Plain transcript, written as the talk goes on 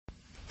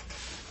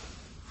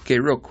Okay,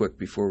 real quick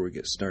before we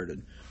get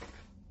started.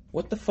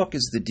 What the fuck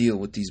is the deal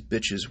with these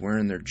bitches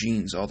wearing their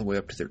jeans all the way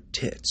up to their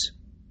tits?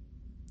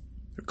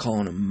 They're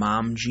calling them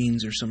mom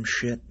jeans or some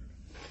shit?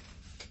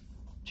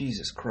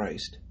 Jesus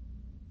Christ.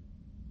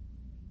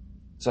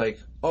 It's like,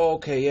 oh,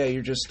 okay, yeah,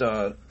 you're just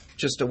a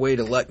way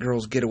to let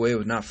girls get away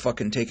with not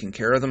fucking taking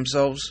care of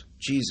themselves?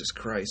 Jesus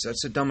Christ,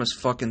 that's the dumbest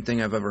fucking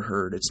thing I've ever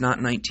heard. It's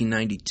not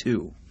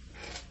 1992.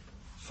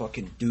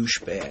 Fucking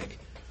douchebag.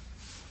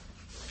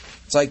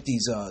 It's like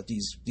these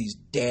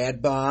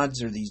dad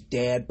bods or these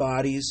dad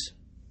bodies.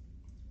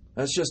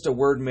 That's just a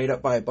word made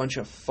up by a bunch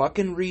of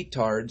fucking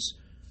retards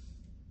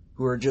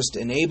who are just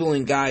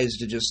enabling guys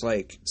to just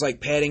like, it's like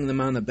patting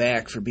them on the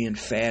back for being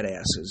fat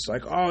asses.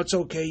 Like, oh, it's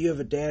okay, you have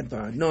a dad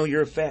bod. No,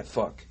 you're a fat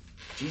fuck.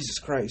 Jesus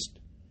Christ.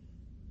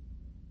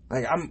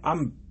 Like,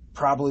 I'm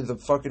probably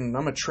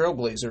I'm a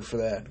trailblazer for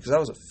that, because I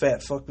was a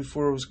fat fuck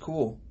before it was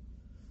cool.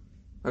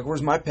 Like,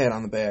 where's my pat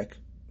on the back?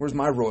 Where's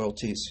my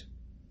royalties?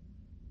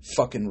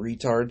 Fucking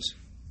retards.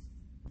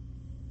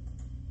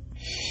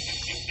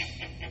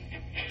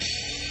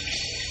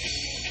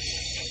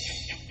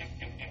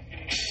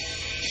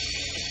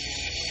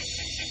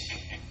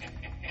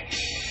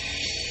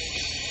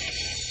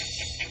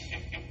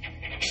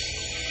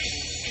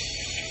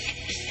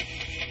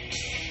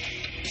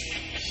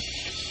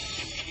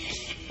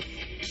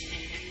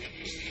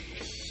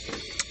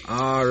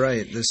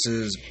 Alright, this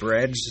is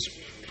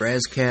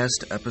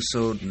Brazcast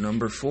episode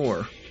number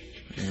 4,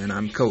 and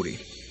I'm Cody.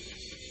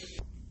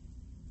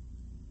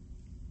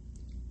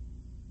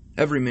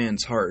 Every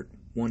man's heart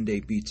one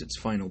day beats its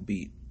final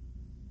beat.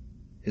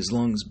 His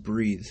lungs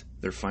breathe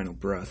their final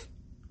breath.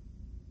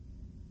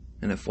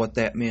 And if what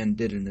that man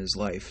did in his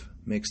life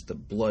makes the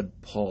blood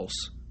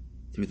pulse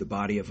through the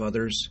body of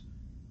others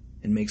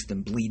and makes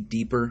them bleed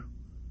deeper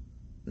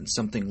than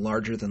something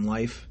larger than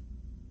life,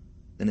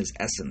 then his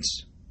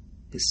essence,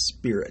 his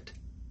spirit,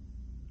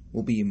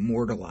 will be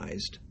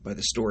immortalized by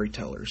the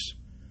storytellers,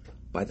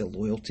 by the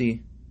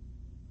loyalty,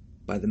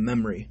 by the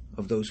memory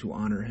of those who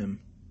honor him,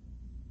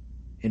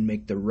 and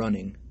make the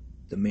running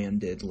the man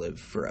did live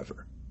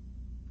forever.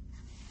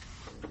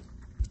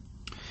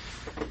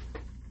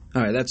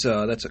 Alright, that's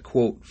a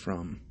quote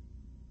from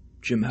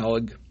Jim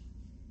Helig,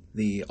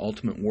 the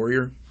Ultimate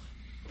Warrior.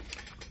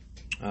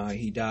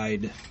 He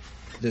died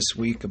this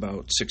week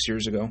about 6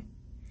 years ago.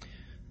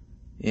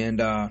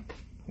 And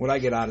what I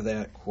get out of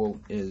that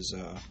quote is,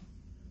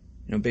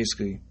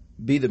 basically,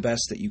 be the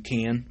best that you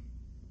can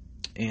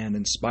and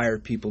inspire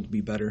people to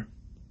be better.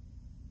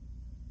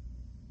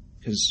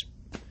 Because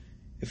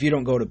if you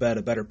don't go to bed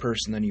a better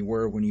person than you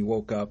were when you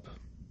woke up,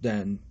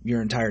 then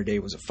your entire day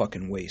was a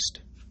fucking waste.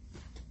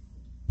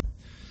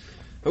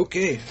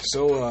 Okay,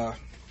 so,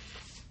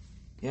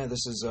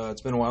 this is,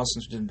 it's been a while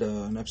since we did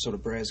an episode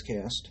of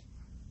Brazcast.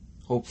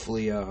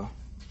 Hopefully,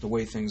 the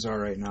way things are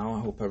right now,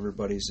 I hope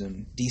everybody's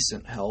in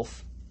decent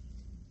health.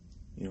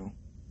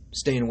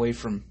 Staying away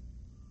from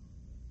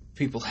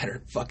people that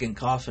are fucking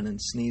coughing and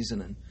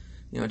sneezing and,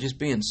 just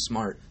being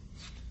smart.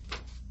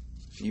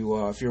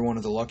 If you're one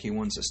of the lucky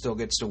ones that still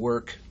gets to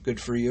work, good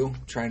for you.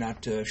 Try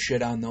not to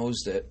shit on those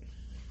that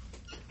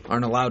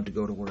aren't allowed to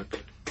go to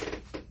work.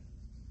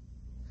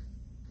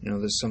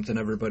 There's something,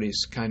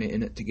 everybody's kind of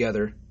in it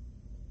together.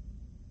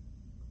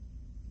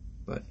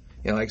 But,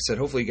 yeah, like I said,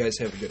 hopefully you guys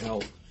have a good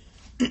health.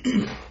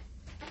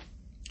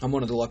 I'm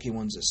one of the lucky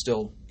ones that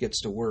still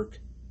gets to work.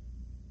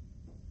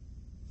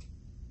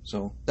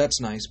 So, that's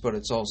nice, but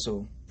it's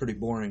also pretty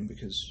boring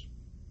because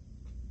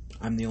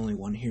I'm the only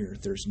one here.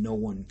 There's no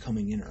one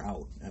coming in or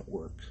out at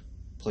work.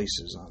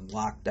 Places on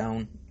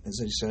lockdown, as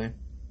they say.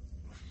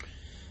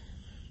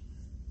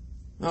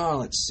 Oh,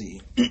 let's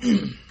see.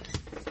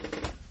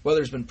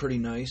 Weather's been pretty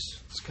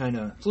nice. It's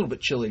a little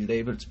bit chilly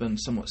today, but it's been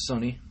somewhat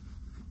sunny.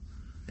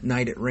 At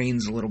night it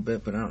rains a little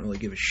bit, but I don't really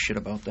give a shit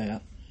about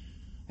that.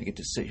 I get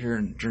to sit here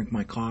and drink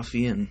my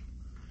coffee and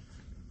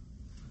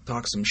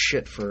talk some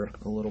shit for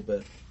a little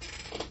bit.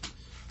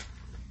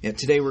 Yeah,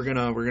 today we're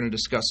gonna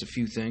discuss a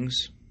few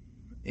things,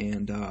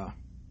 and a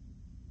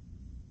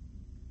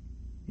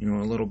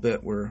little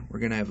bit we're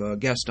gonna have a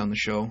guest on the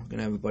show. We're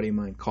gonna have a buddy of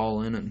mine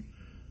call in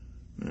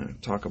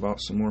and talk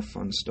about some more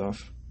fun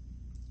stuff.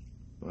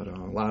 But a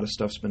lot of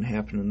stuff's been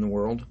happening in the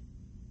world.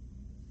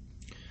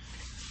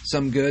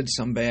 Some good,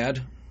 some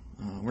bad.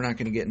 We're not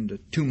gonna get into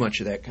too much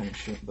of that kind of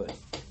shit, but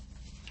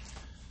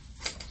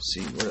let's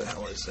see, where the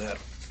hell is that?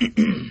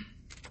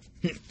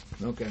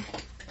 Okay.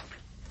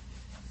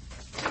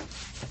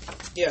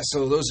 Yeah,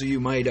 so those of you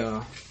might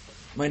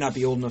not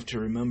be old enough to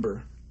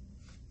remember,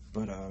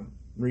 but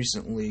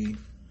recently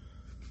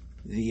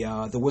the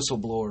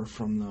whistleblower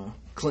from the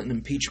Clinton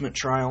impeachment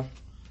trial,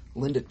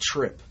 Linda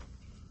Tripp,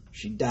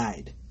 she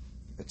died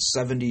at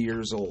 70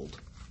 years old.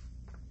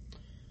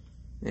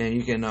 And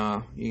you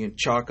can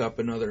chalk up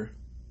another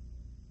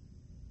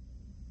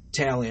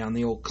tally on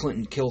the old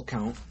Clinton kill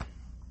count.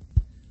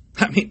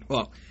 I mean,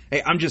 well,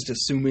 hey, I'm just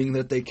assuming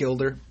that they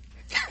killed her.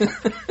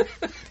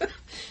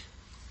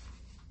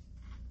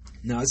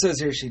 No, it says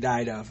here she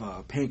died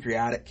of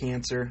pancreatic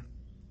cancer.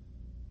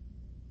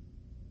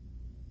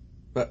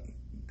 But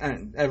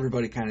and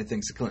everybody kind of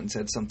thinks the Clintons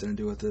had something to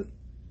do with it.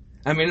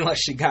 I mean, unless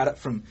she got it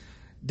from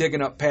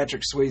digging up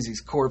Patrick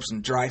Swayze's corpse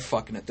and dry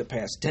fucking it the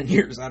past 10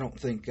 years, I don't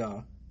think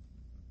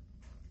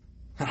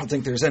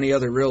there's any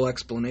other real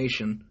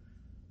explanation.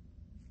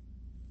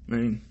 I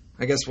mean,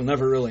 I guess we'll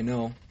never really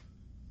know.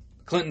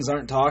 The Clintons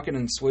aren't talking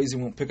and Swayze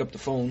won't pick up the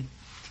phone.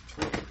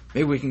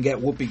 Maybe we can get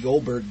Whoopi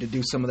Goldberg to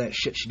do some of that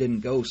shit she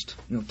didn't ghost.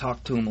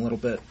 Talk to him a little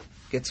bit.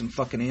 Get some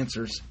fucking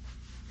answers.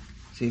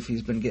 See if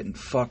he's been getting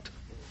fucked.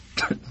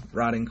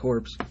 Rotting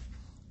corpse.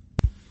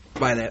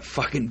 By that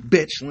fucking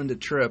bitch, Linda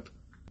Tripp.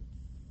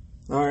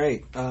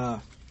 Alright,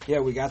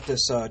 we got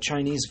this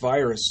Chinese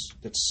virus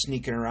that's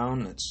sneaking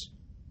around. It's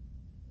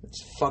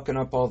fucking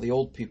up all the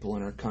old people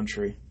in our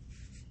country.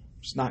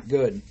 It's not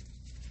good.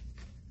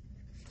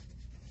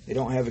 They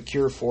don't have a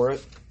cure for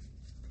it.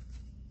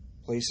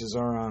 Places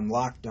are on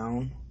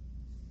lockdown.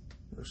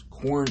 There's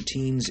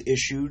quarantines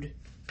issued.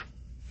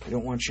 They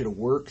don't want you to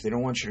work. They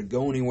don't want you to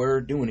go anywhere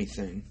or do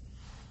anything.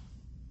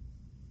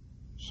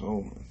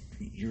 So,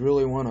 you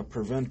really want to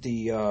prevent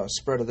the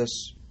spread of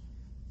this,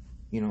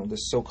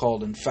 this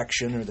so-called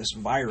infection or this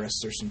virus.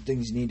 There's some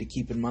things you need to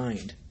keep in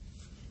mind.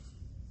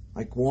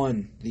 Like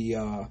one,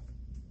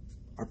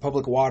 our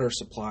public water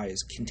supply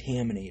is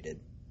contaminated.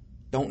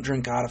 Don't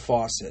drink out of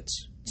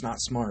faucets. It's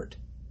not smart.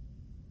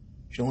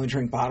 You should only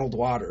drink bottled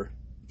water.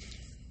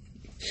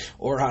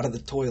 Or out of the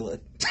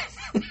toilet.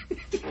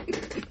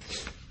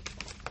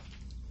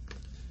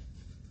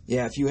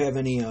 Yeah, if you have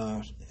any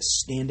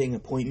standing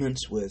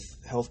appointments with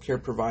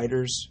healthcare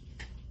providers,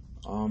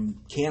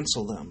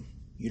 cancel them.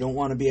 You don't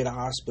want to be at a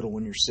hospital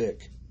when you're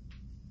sick.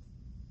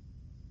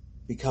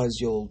 Because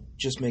you'll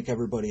just make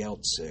everybody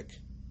else sick.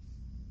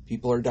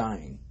 People are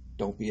dying.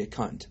 Don't be a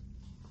cunt.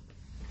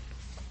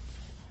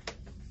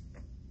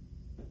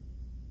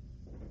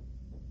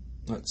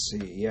 Let's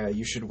see. Yeah,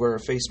 you should wear a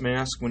face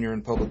mask when you're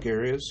in public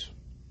areas.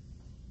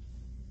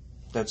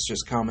 That's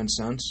just common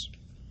sense.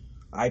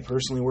 I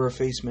personally wear a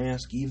face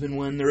mask even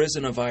when there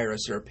isn't a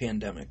virus or a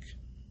pandemic.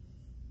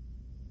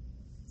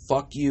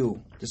 Fuck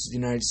you. This is the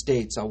United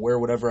States. I'll wear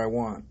whatever I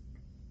want.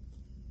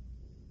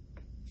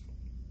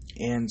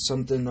 And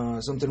something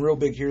real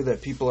big here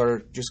that people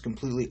are just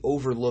completely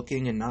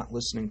overlooking and not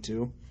listening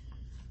to.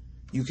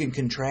 You can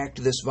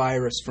contract this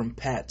virus from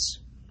pets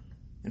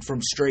and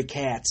from stray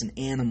cats and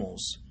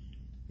animals.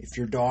 If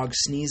your dog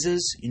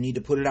sneezes, you need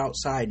to put it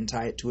outside and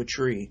tie it to a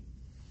tree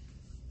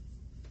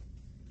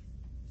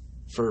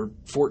for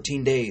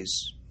 14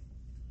 days.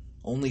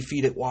 Only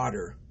feed it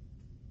water.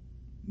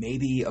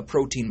 Maybe a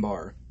protein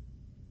bar.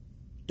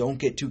 Don't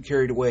get too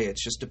carried away.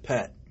 It's just a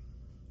pet.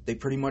 They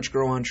pretty much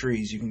grow on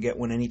trees. You can get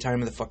one any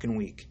time of the fucking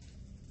week.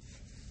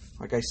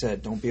 Like I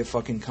said, don't be a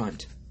fucking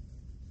cunt.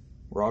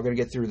 We're all going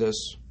to get through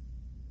this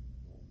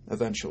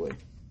eventually.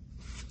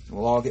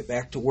 We'll all get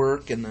back to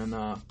work, and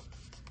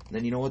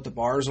then you know what? The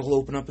bars will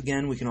open up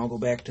again. We can all go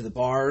back to the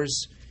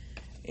bars,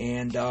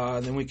 and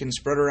then we can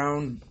spread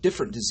around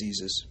different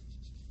diseases.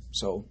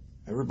 So,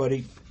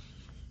 everybody,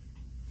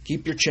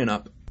 keep your chin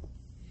up.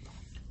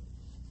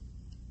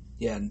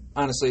 Yeah, and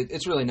honestly,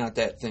 it's really not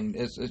that thing.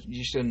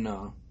 You shouldn't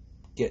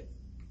get,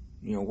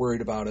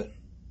 worried about it.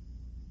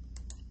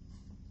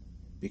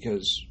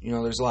 Because,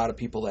 there's a lot of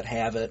people that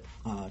have it.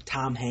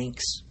 Tom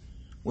Hanks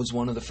was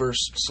one of the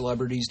first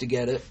celebrities to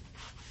get it.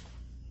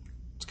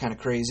 It's kind of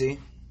crazy.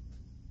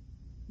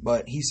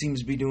 But he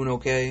seems to be doing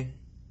okay.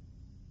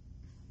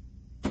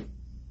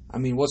 I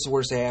mean, what's the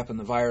worst that happen?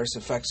 The virus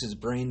affects his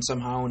brain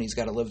somehow and he's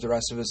got to live the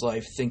rest of his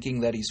life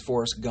thinking that he's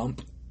Forrest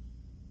Gump.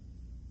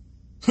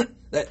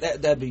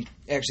 That'd be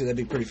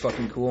pretty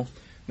fucking cool.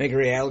 Make a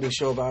reality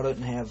show about it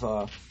and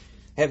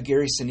have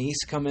Gary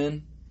Sinise come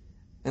in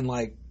and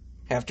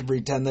have to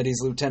pretend that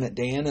he's Lieutenant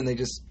Dan and they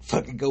just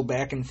fucking go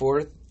back and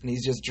forth and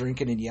he's just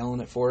drinking and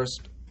yelling at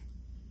Forrest.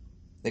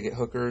 They get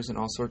hookers and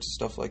all sorts of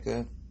stuff like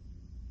that.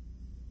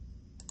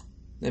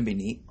 That'd be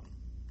neat.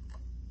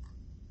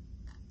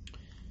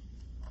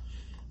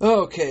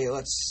 Okay,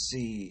 let's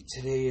see.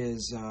 Today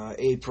is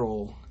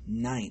April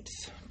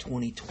 9th,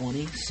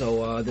 2020.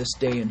 So this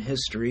day in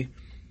history.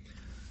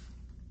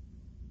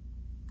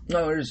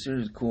 Oh, here's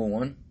a cool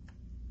one.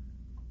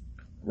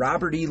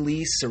 Robert E.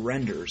 Lee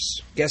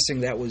surrenders.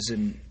 Guessing that was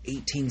in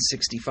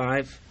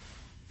 1865.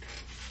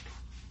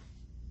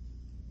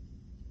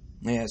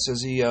 Yeah, it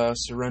says he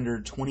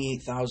surrendered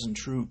 28,000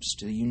 troops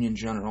to the Union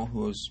general,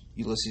 who was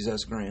Ulysses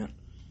S. Grant.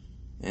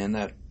 And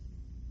that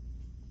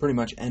pretty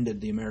much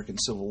ended the American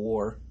Civil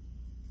War.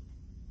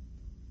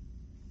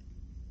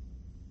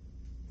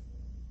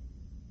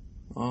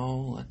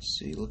 Oh, let's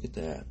see. Look at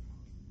that.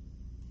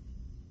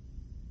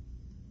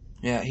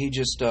 Yeah, he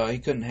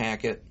couldn't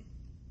hack it,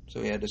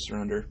 so he had to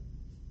surrender.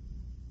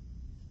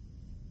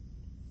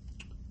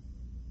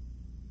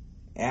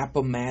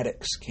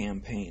 Appomattox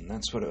campaign.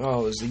 That's what it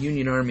was the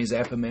Union Army's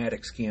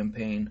Appomattox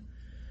campaign.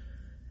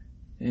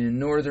 In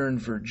northern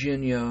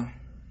Virginia.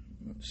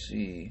 Let's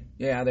see.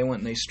 Yeah, they went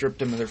and they stripped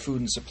them of their food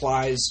and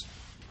supplies.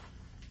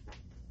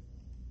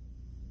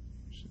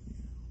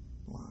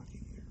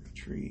 Blocking their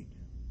retreat.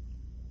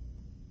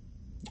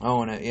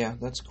 Oh, and yeah,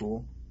 that's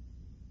cool.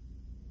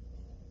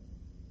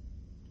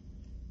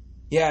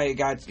 Yeah, it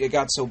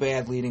got so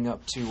bad leading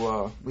up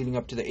to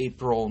the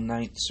April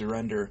 9th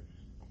surrender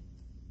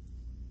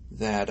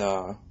that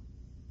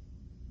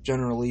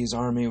General Lee's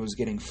army was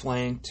getting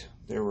flanked.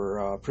 There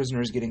were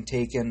prisoners getting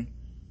taken.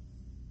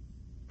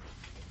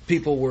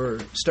 People were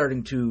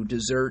starting to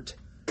desert.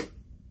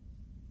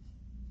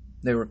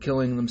 They were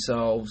killing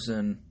themselves,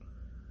 and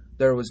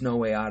there was no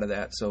way out of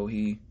that. So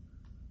he,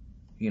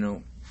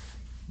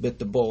 bit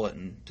the bullet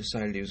and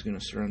decided he was going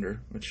to surrender,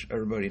 which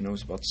everybody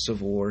knows about the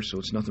Civil War, so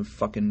it's nothing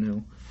fucking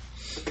new.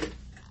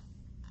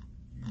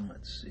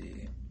 Let's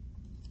see.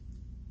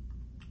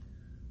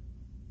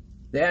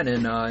 Then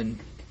in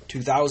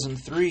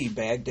 2003,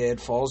 Baghdad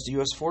falls to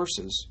U.S.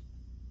 forces.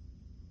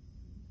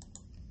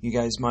 You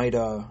guys might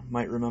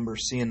remember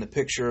seeing the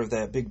picture of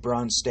that big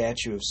bronze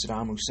statue of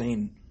Saddam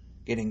Hussein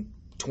getting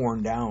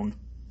torn down.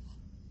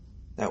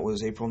 That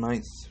was April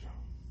 9th,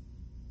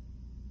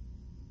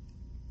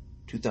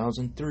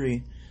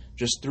 2003,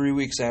 just 3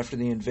 weeks after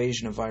the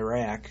invasion of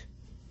Iraq.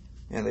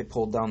 Yeah, they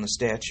pulled down the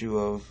statue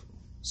of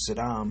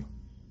Saddam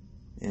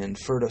in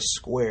Firda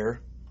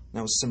Square.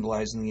 That was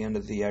symbolizing the end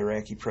of the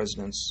Iraqi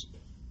president's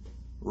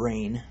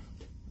reign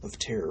of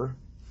terror,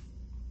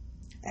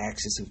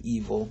 axis of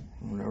evil,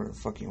 whatever the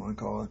fuck you want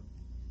to call it.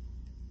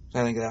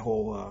 I think that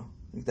whole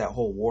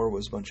war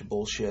was a bunch of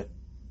bullshit.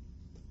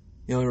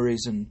 The only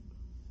reason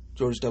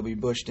George W.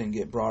 Bush didn't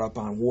get brought up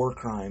on war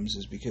crimes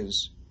is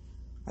because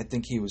I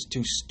think he was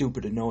too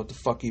stupid to know what the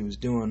fuck he was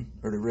doing,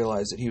 or to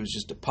realize that he was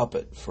just a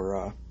puppet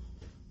for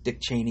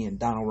Dick Cheney and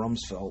Donald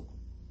Rumsfeld.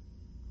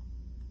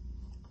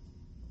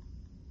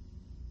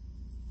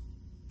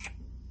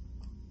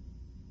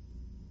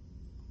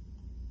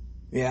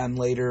 Yeah, and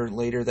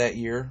later that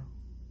year,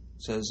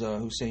 it says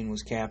Hussein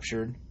was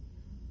captured,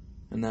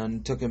 and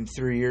then took him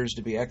 3 years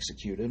to be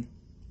executed.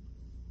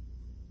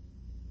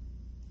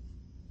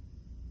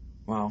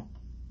 Wow.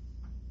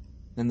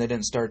 Then they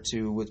didn't start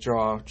to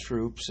withdraw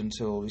troops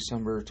until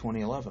December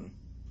 2011.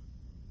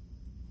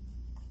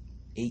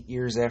 8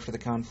 years after the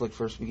conflict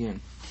first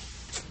began.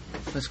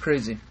 That's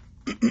crazy.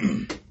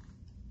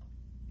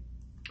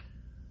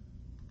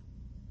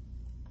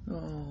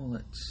 Oh,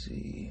 let's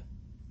see.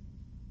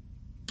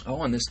 Oh,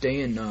 on this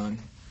day in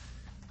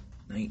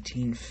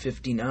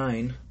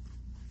 1959,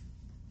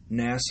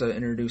 NASA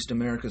introduced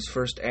America's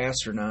first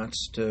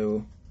astronauts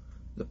to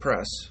the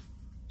press.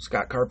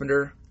 Scott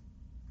Carpenter,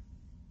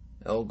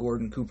 L.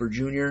 Gordon Cooper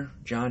Jr.,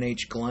 John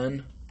H.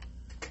 Glenn,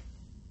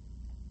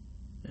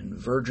 and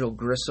Virgil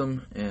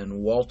Grissom,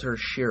 and Walter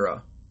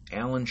Schirra,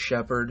 Alan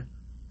Shepard,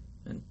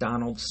 and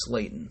Donald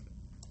Slayton.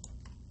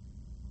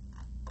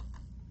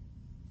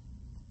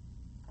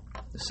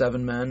 The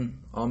 7 men,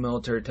 all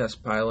military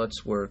test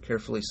pilots, were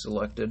carefully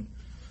selected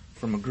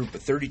from a group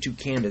of 32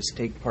 candidates to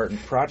take part in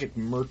Project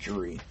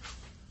Mercury,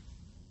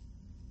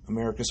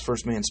 America's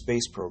first manned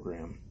space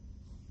program.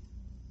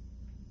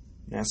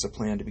 NASA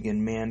planned to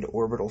begin manned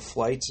orbital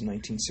flights in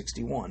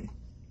 1961.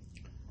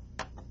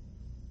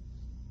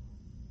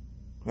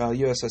 Well,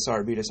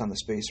 USSR beat us on the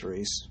space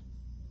race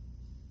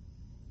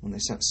when they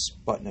sent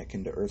Sputnik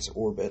into Earth's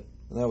orbit.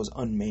 That was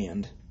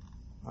unmanned,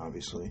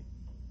 obviously.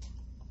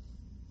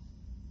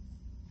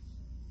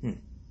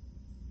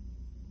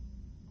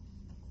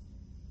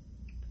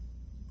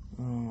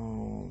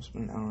 Oh, it's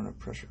been an hour under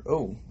pressure.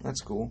 Oh, that's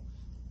cool.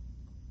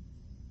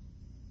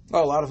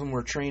 Oh, a lot of them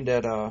were trained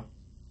at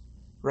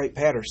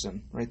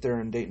Wright-Patterson, right there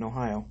in Dayton,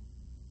 Ohio.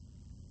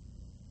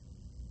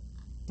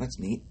 That's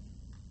neat.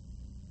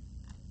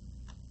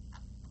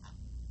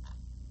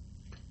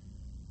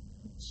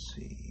 Let's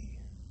see.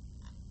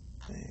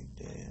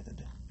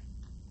 Baghdad.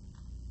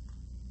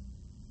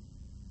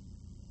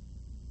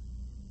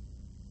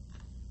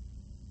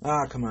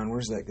 Ah, come on,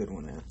 where's that good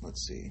one at?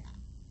 Let's see.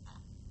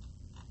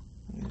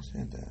 I just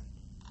had that.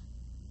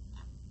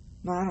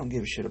 No, I don't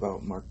give a shit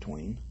about Mark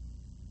Twain.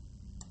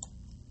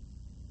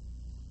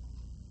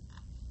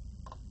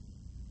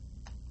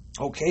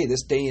 Okay,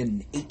 this day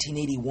in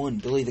 1881,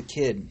 Billy the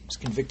Kid was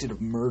convicted of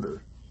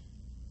murder.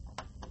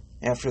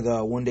 After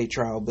the one-day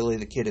trial, Billy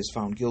the Kid is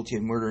found guilty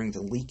of murdering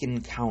the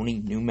Lincoln County,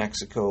 New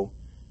Mexico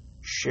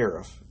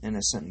sheriff and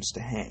is sentenced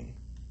to hang.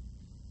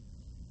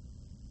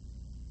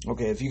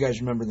 Okay, if you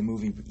guys remember the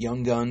movie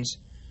Young Guns,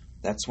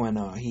 that's when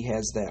he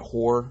has that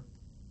whore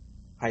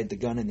hide the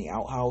gun in the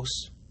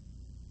outhouse.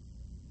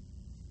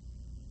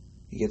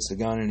 He gets the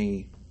gun and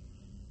he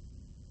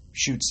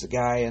shoots the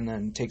guy and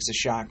then takes a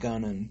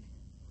shotgun and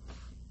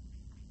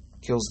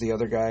kills the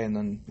other guy and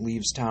then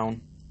leaves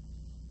town.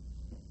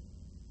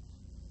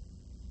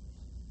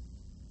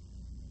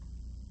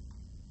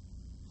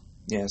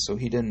 Yeah, so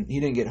he didn't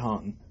get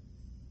hung.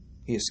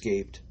 He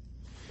escaped.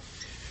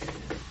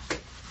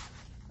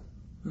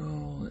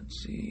 Oh,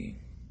 let's see.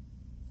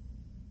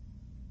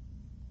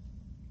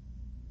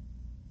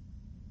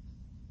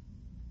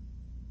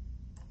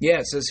 Yeah,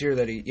 it says here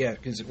that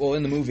because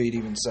in the movie it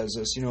even says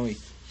this.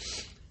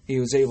 He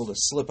was able to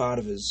slip out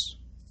of his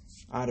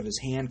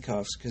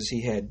handcuffs because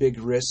he had big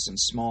wrists and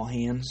small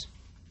hands.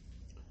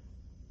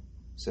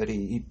 Said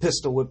he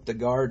pistol whipped the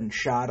guard and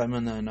shot him,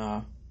 and then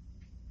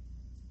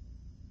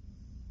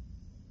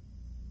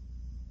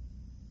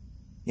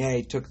Yeah,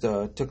 he took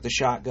the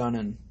shotgun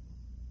and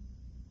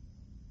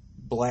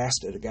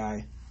blasted a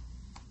guy.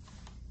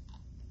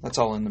 That's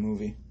all in the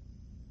movie.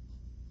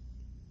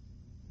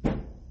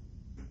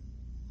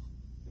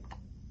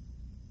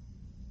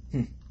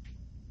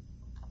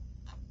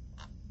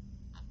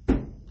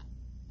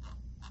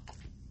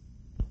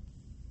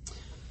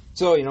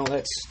 So,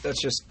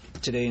 that's just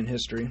today in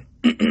history.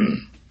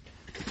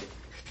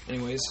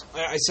 Anyways,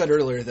 I said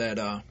earlier that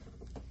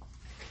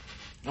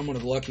I'm one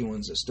of the lucky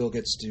ones that still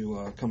gets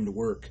to come to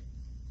work.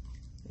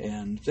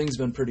 And things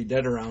have been pretty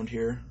dead around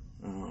here.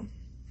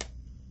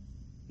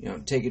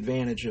 Take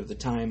advantage of the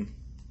time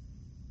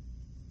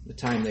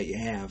that you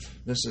have.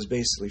 This is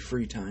basically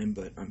free time,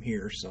 but I'm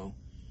here, so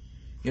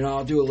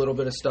I'll do a little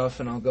bit of stuff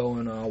and I'll go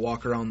and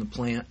walk around the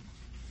plant.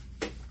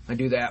 I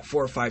do that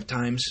 4 or 5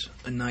 times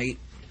a night,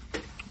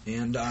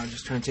 and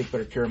just trying to take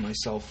better care of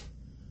myself.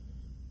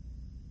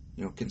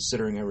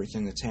 Considering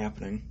everything that's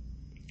happening.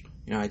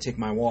 I take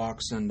my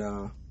walks, and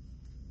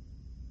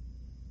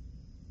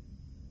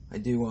I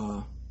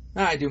do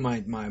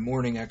my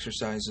morning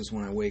exercises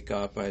when I wake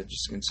up. I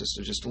just consist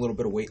of just a little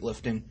bit of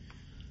weightlifting.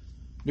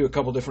 Do a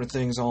couple different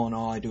things. All in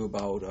all, I do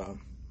about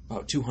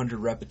 200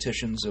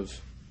 repetitions of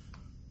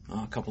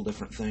a couple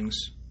different things,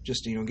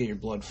 just to get your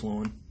blood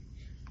flowing.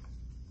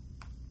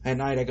 At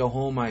night, I go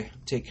home. I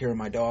take care of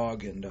my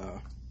dog and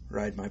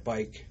ride my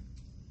bike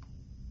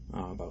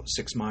about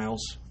 6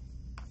 miles.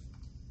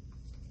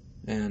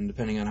 And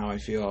depending on how I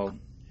feel, I'll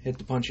hit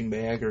the punching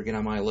bag or get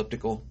on my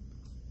elliptical.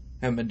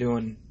 Haven't been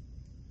doing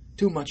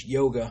too much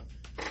yoga.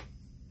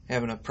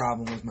 Having a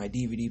problem with my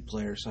DVD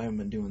player, so I haven't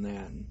been doing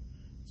that. And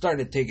it's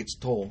starting to take its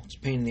toll. It's a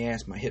pain in the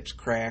ass. My hips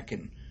crack,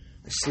 and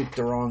I sleep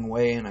the wrong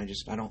way, and I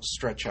don't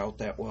stretch out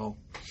that well.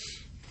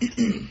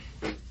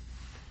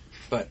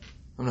 But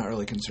I'm not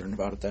really concerned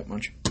about it that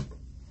much.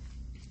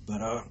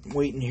 But I'm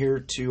waiting here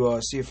to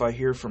see if I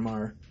hear from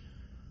our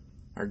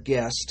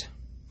guest.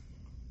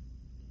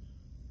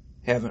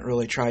 Haven't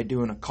really tried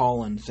doing a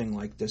call-in thing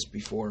like this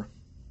before.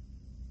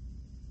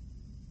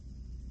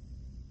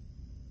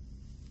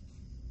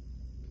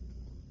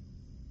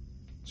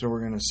 So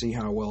we're going to see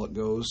how well it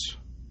goes.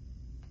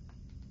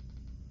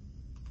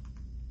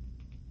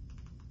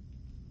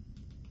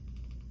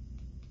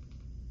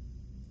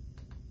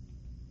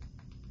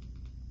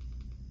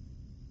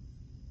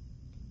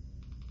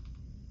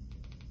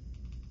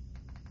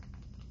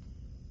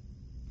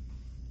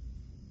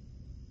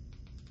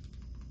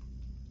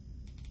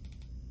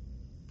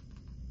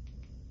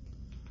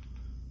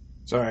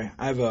 Sorry,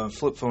 I have a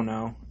flip phone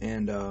now,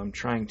 and I'm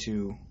trying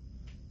to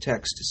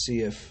text to see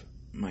if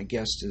my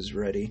guest is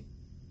ready.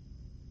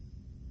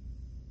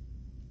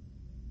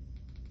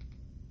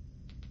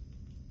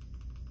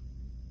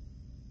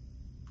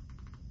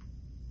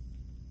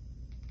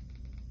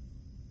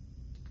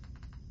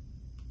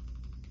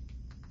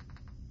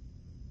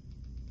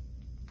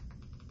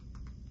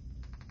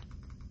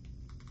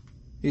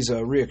 He's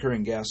a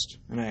reoccurring guest,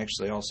 and I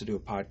actually also do a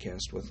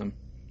podcast with him.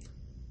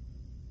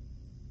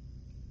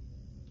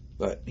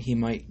 But he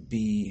might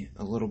be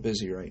a little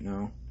busy right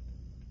now.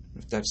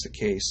 If that's the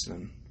case,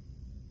 then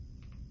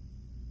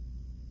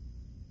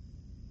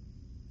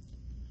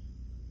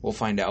we'll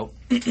find out.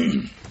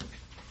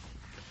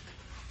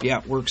 Yeah,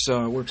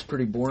 work's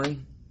pretty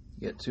boring.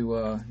 Get to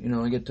I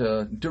get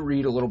to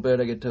read a little bit.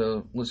 I get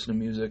to listen to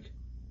music.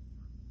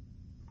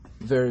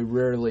 Very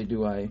rarely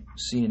do I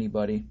see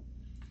anybody.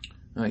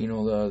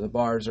 The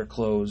bars are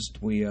closed.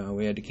 We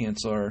had to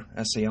cancel our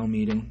SAL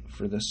meeting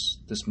for this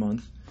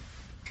month.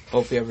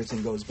 Hopefully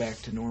everything goes back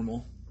to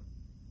normal.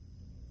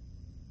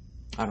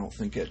 I don't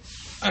think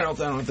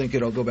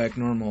it'll go back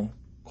normal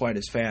quite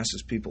as fast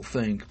as people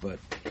think, but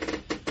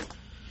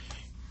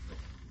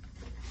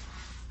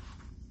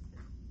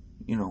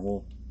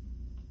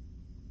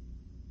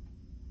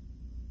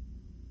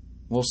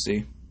we'll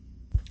see.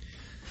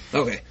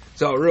 Okay,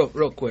 so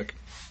real quick.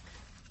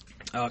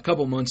 A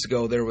couple months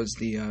ago, there was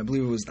I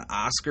believe it was the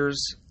Oscars,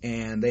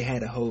 and they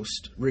had a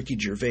host, Ricky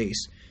Gervais,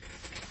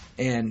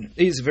 and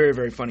he's a very,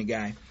 very funny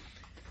guy.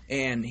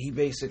 And he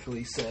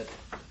basically said,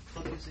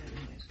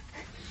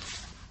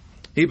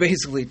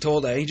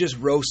 he just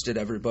roasted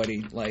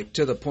everybody, like,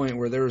 to the point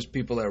where there was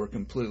people that were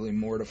completely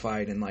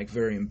mortified and, like,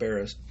 very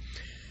embarrassed.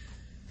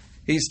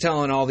 He's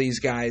telling all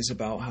these guys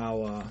about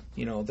how,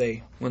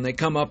 when they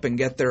come up and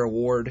get their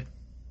award,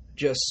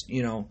 just,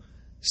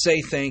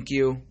 say thank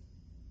you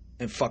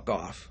and fuck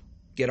off.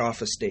 Get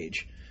off a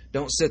stage.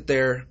 Don't sit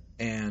there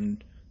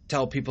and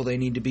tell people they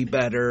need to be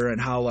better and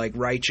how, like,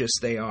 righteous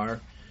they are,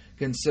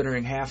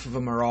 considering half of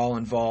them are all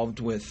involved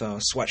with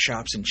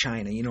sweatshops in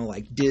China,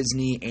 like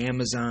Disney,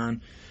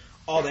 Amazon,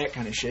 all that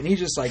kind of shit. And he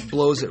just, like,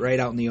 blows it right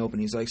out in the open.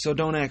 He's like, so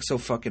don't act so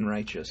fucking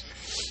righteous.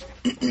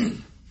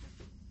 And,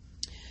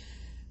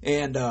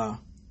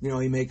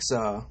 he makes,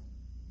 who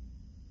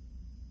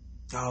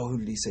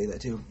did he say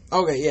that to?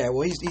 Okay, yeah,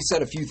 well, he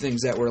said a few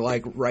things that were,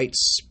 like, right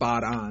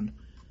spot on.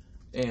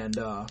 And,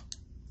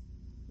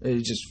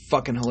 it's just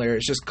fucking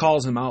hilarious. Just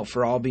calls him out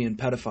for all being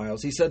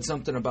pedophiles. He said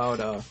something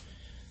about,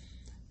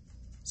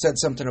 said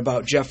something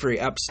about Jeffrey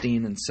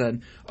Epstein and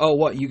said, oh,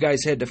 what, you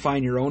guys had to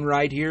find your own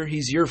ride here?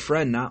 He's your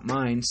friend, not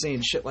mine.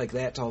 Saying shit like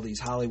that to all these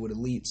Hollywood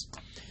elites.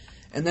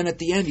 And then at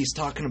the end, he's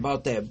talking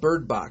about that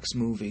Bird Box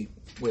movie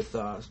with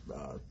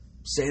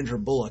Sandra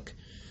Bullock.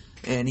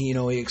 And, he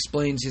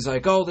explains, he's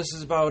like, oh, this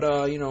is about,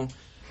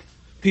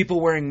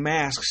 people wearing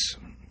masks,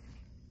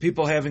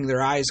 people having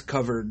their eyes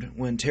covered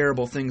when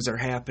terrible things are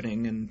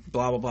happening, and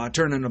blah, blah, blah,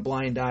 turning a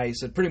blind eye. He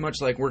said, pretty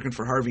much like working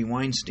for Harvey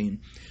Weinstein.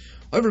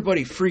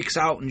 Everybody freaks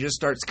out and just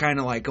starts kind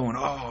of like going,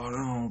 oh,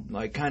 no,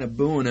 like kind of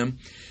booing him.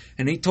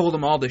 And he told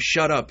them all to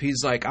shut up.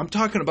 He's like, I'm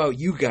talking about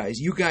you guys.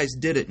 You guys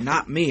did it,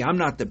 not me. I'm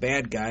not the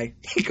bad guy.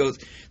 He goes,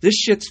 this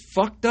shit's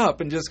fucked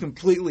up, and just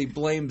completely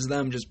blames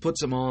them, just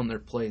puts them all in their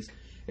place.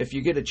 If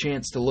you get a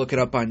chance to look it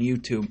up on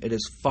YouTube, it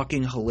is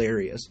fucking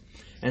hilarious.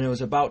 And it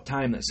was about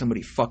time that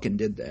somebody fucking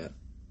did that.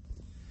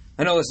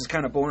 I know this is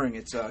kind of boring.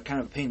 It's kind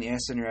of a pain in the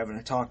ass sitting here having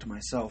to talk to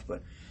myself,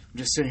 but I'm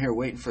just sitting here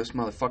waiting for this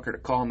motherfucker to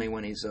call me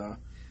when he's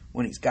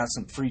got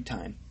some free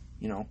time,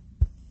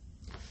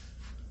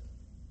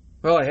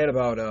 Well, I had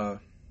about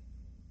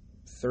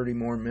 30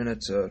 more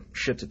minutes of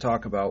shit to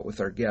talk about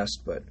with our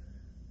guest, but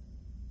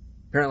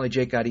apparently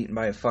Jake got eaten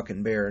by a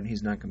fucking bear, and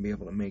he's not going to be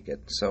able to make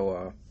it.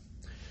 So,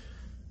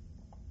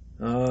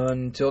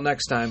 until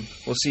next time,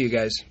 we'll see you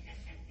guys.